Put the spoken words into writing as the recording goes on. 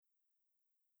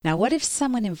Now, what if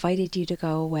someone invited you to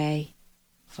go away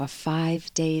for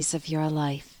 5 days of your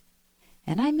life?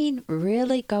 And I mean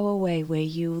really go away, where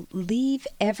you leave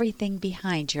everything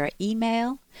behind: your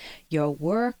email, your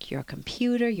work, your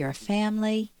computer, your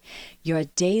family, your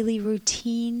daily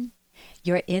routine,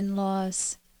 your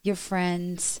in-laws, your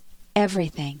friends,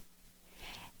 everything.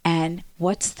 And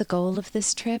what's the goal of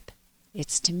this trip?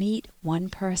 It's to meet one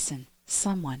person,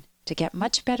 someone, to get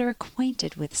much better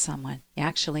acquainted with someone. You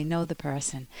actually know the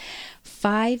person.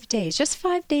 5 days, just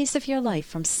 5 days of your life,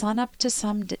 from sun up to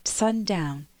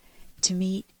sundown, to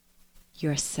meet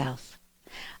yourself.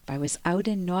 I was out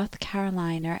in North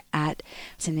Carolina at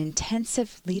an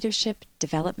intensive leadership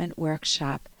development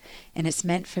workshop, and it's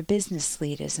meant for business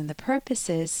leaders. And the purpose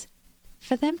is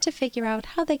for them to figure out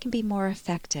how they can be more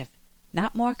effective,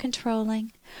 not more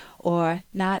controlling or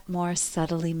not more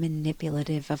subtly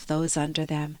manipulative of those under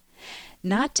them,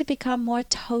 not to become more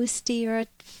toasty or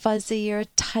fuzzy or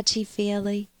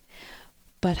touchy-feely,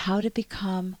 but how to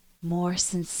become more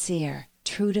sincere,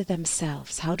 true to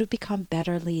themselves, how to become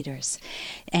better leaders.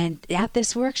 And at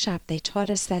this workshop, they taught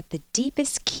us that the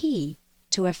deepest key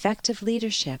to effective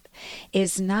leadership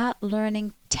is not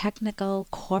learning technical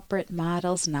corporate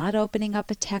models, not opening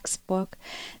up a textbook,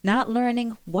 not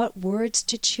learning what words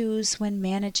to choose when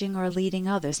managing or leading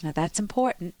others. Now, that's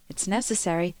important, it's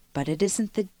necessary, but it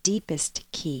isn't the deepest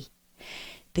key.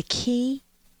 The key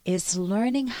is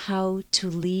learning how to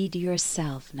lead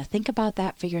yourself. Now think about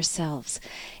that for yourselves.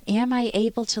 Am I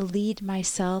able to lead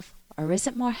myself, or is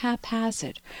it more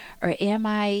haphazard? Or am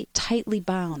I tightly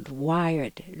bound,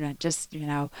 wired, just,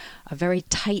 a very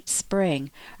tight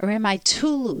spring? Or am I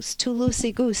too loose, too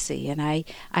loosey-goosey, and I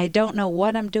don't know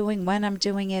what I'm doing, when I'm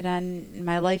doing it, and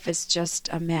my life is just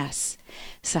a mess?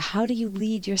 So how do you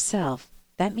lead yourself?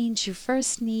 That means you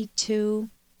first need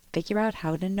to figure out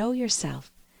how to know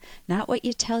yourself. Not what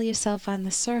you tell yourself on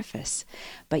the surface,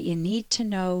 but you need to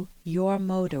know your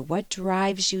motor. What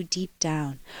drives you deep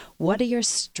down? What are your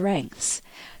strengths?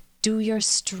 Do your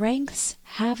strengths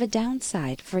have a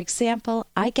downside? For example,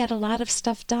 I get a lot of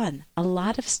stuff done.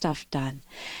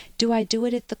 Do I do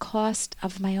it at the cost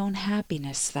of my own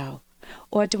happiness, though?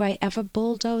 Or do I ever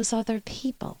bulldoze other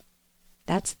people?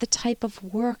 That's the type of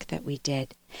work that we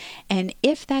did. And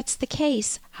if that's the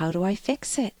case, how do I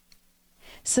fix it?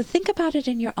 So think about it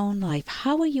in your own life.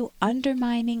 How are you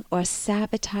undermining or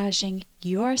sabotaging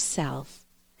yourself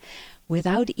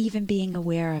without even being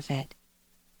aware of it?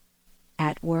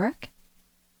 At work,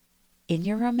 in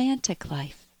your romantic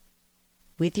life,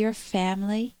 with your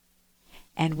family,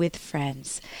 and with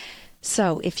friends.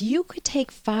 So if you could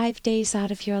take 5 days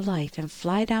out of your life and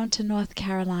fly down to North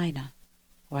Carolina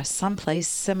or someplace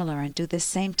similar and do the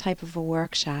same type of a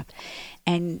workshop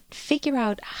and figure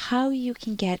out how you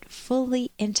can get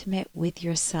fully intimate with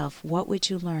yourself. What would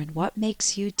you learn? What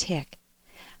makes you tick?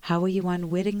 How are you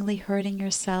unwittingly hurting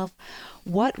yourself?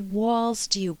 What walls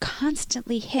do you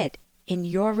constantly hit in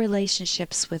your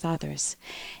relationships with others?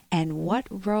 And what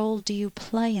role do you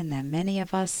play in them? Many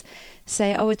of us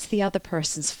say, oh, it's the other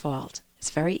person's fault. It's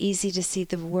very easy to see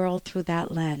the world through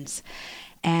that lens.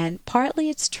 And partly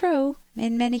it's true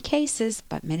in many cases,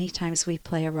 but many times we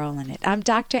play a role in it. I'm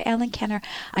Dr. Ellen Kenner.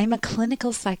 I'm a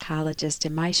clinical psychologist,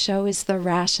 and my show is The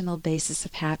Rational Basis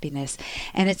of Happiness.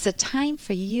 And it's a time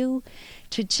for you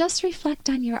to just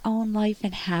reflect on your own life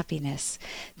and happiness.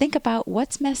 Think about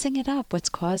what's messing it up, what's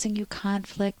causing you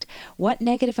conflict, what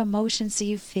negative emotions are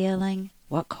you feeling,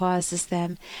 what causes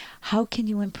them, how can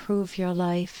you improve your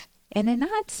life? In an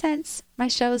odd sense, my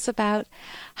show is about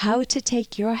how to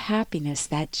take your happiness,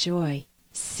 that joy,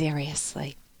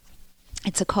 seriously.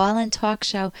 It's a call-in talk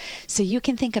show, so you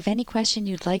can think of any question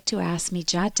you'd like to ask me.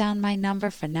 Jot down my number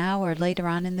for now or later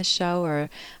on in the show or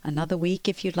another week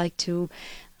if you'd like to.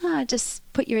 Just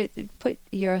put your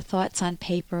thoughts on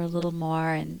paper a little more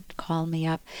and call me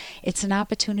up. It's an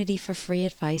opportunity for free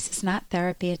advice. It's not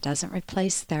therapy. It doesn't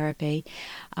replace therapy.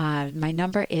 My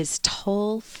number is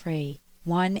toll-free.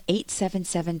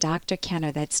 1-877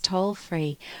 Kenner. That's toll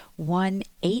free.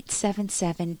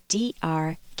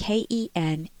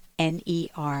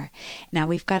 1-877-DRKENNER. Now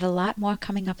we've got a lot more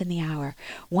coming up in the hour.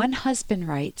 One husband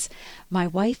writes, "My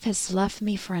wife has left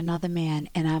me for another man,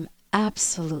 and I'm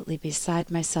absolutely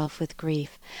beside myself with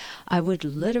grief. I would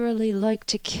literally like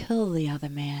to kill the other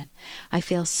man. I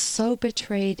feel so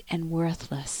betrayed and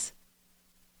worthless."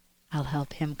 I'll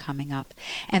help him coming up.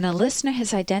 And a listener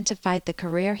has identified the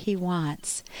career he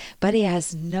wants, but he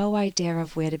has no idea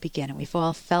of where to begin. And we've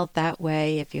all felt that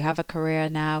way. If you have a career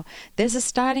now, there's a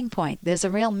starting point. There's a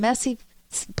real messy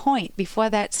point, before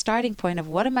that starting point of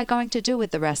what am I going to do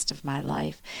with the rest of my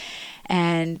life?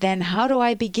 And then how do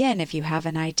I begin if you have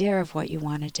an idea of what you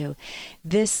want to do?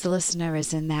 This listener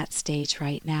is in that stage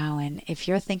right now. And if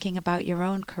you're thinking about your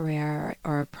own career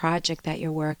or a project that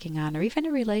you're working on or even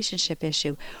a relationship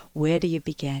issue, where do you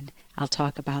begin? I'll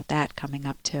talk about that coming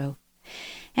up too.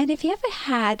 And if you ever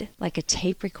had like a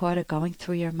tape recorder going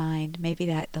through your mind, maybe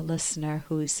that the listener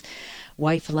whose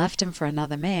wife left him for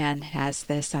another man has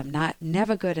this: I'm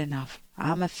never good enough.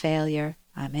 I'm a failure.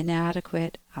 I'm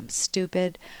inadequate. I'm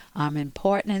stupid. I'm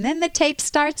important. And then the tape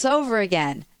starts over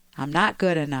again. I'm not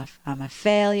good enough. I'm a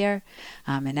failure.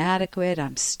 I'm inadequate.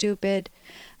 I'm stupid.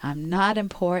 I'm not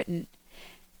important.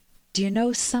 Do you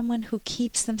know someone who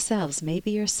keeps themselves,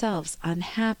 maybe yourselves,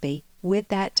 unhappy with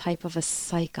that type of a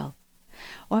cycle?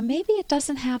 Or maybe it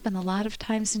doesn't happen a lot of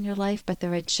times in your life, but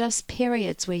there are just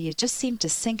periods where you just seem to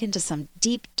sink into some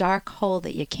deep, dark hole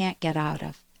that you can't get out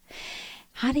of.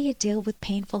 How do you deal with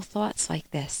painful thoughts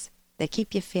like this? They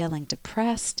keep you feeling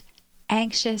depressed,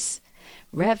 anxious,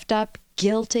 revved up,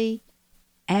 guilty,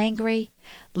 angry.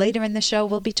 Later in the show,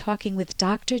 we'll be talking with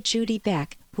Dr. Judy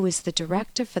Beck, who is the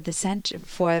director for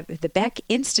the Beck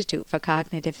Institute for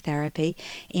Cognitive Therapy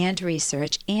and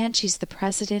Research, and she's the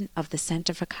president of the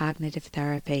Center for Cognitive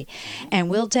Therapy. And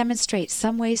we'll demonstrate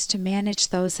some ways to manage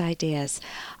those ideas.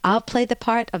 I'll play the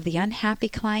part of the unhappy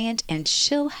client, and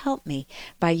she'll help me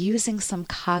by using some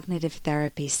cognitive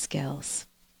therapy skills.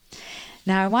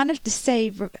 Now, I wanted to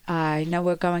say, I know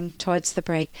we're going towards the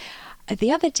break.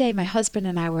 The other day, my husband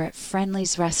and I were at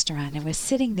Friendly's restaurant, and we're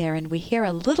sitting there, and we hear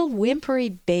a little whimpery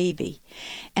baby.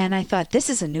 And I thought, this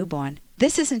is a newborn.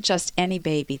 This isn't just any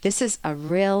baby. This is a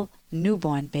real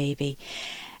newborn baby.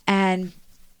 And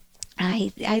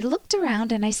I looked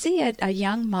around, and I see a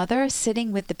young mother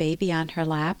sitting with the baby on her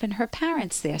lap and her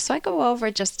parents there. So I go over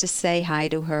just to say hi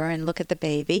to her and look at the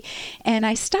baby. And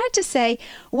I start to say,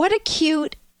 what a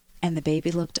cute... And the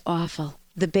baby looked awful.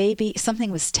 The baby, something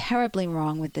was terribly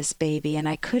wrong with this baby, and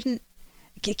I couldn't,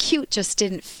 cute just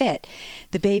didn't fit.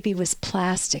 The baby was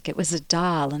plastic. It was a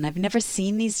doll, and I've never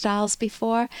seen these dolls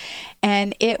before.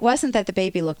 And it wasn't that the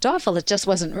baby looked awful. It just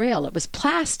wasn't real. It was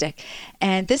plastic.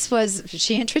 And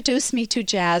she introduced me to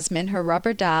Jasmine, her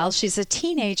rubber doll. She's a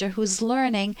teenager who's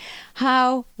learning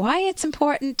why it's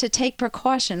important to take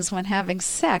precautions when having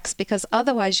sex, because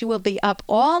otherwise you will be up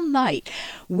all night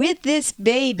with this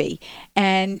baby.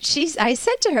 And I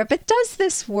said to her, but does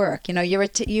this work? You know,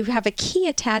 you have a key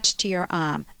attached to your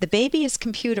arm. The baby is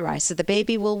computerized, so the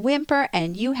baby will whimper,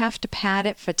 and you have to pat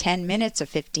it for 10 minutes or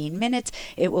 15 minutes.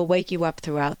 It will wake you up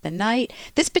throughout the night.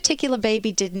 This particular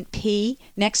baby didn't pee.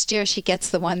 Next year she gets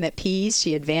the one that pees.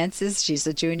 She advances.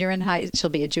 She'll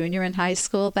be a junior in high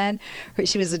school then.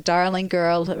 She was a darling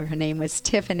girl. Her name was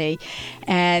Tiffany.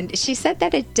 And she said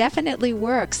that it definitely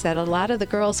works, that a lot of the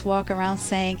girls walk around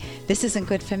saying, this isn't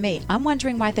good for me. I'm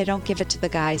wondering why they don't give it to the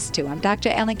guys too. I'm Dr.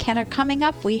 Ellen Kenner. Coming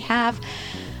up, we have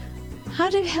how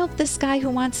to help this guy who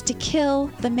wants to kill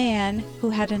the man who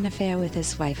had an affair with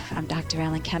his wife. I'm Dr.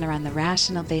 Ellen Kenner on the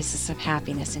rational basis of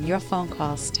happiness, and your phone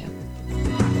calls too.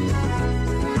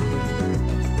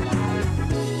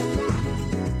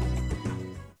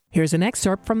 Here's an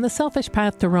excerpt from The Selfish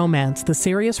Path to Romance, the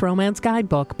Serious Romance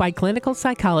Guidebook by clinical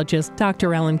psychologist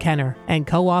Dr. Ellen Kenner and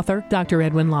co-author Dr.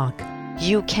 Edwin Locke.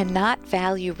 You cannot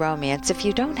value romance if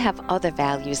you don't have other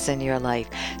values in your life.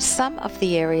 Some of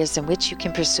the areas in which you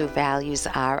can pursue values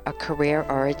are a career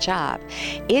or a job.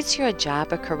 Is your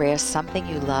job or career something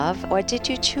you love, or did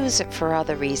you choose it for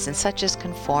other reasons, such as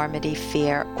conformity,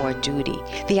 fear, or duty?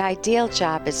 The ideal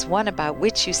job is one about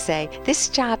which you say, this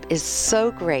job is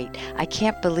so great, I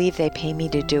can't believe they pay me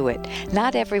to do it.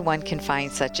 Not everyone can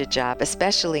find such a job,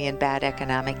 especially in bad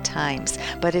economic times,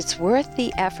 but it's worth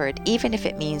the effort, even if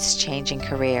it means changing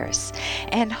careers.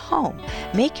 And home.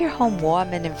 Make your home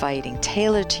warm and inviting,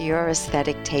 tailored to your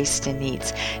aesthetic taste and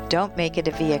needs. Don't make it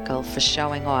a vehicle for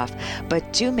showing off,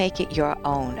 but do make it your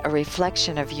own, a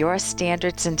reflection of your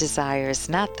standards and desires,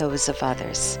 not those of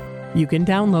others. You can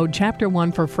download Chapter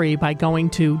 1 for free by going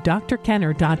to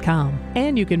drkenner.com,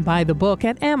 and you can buy the book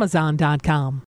at amazon.com.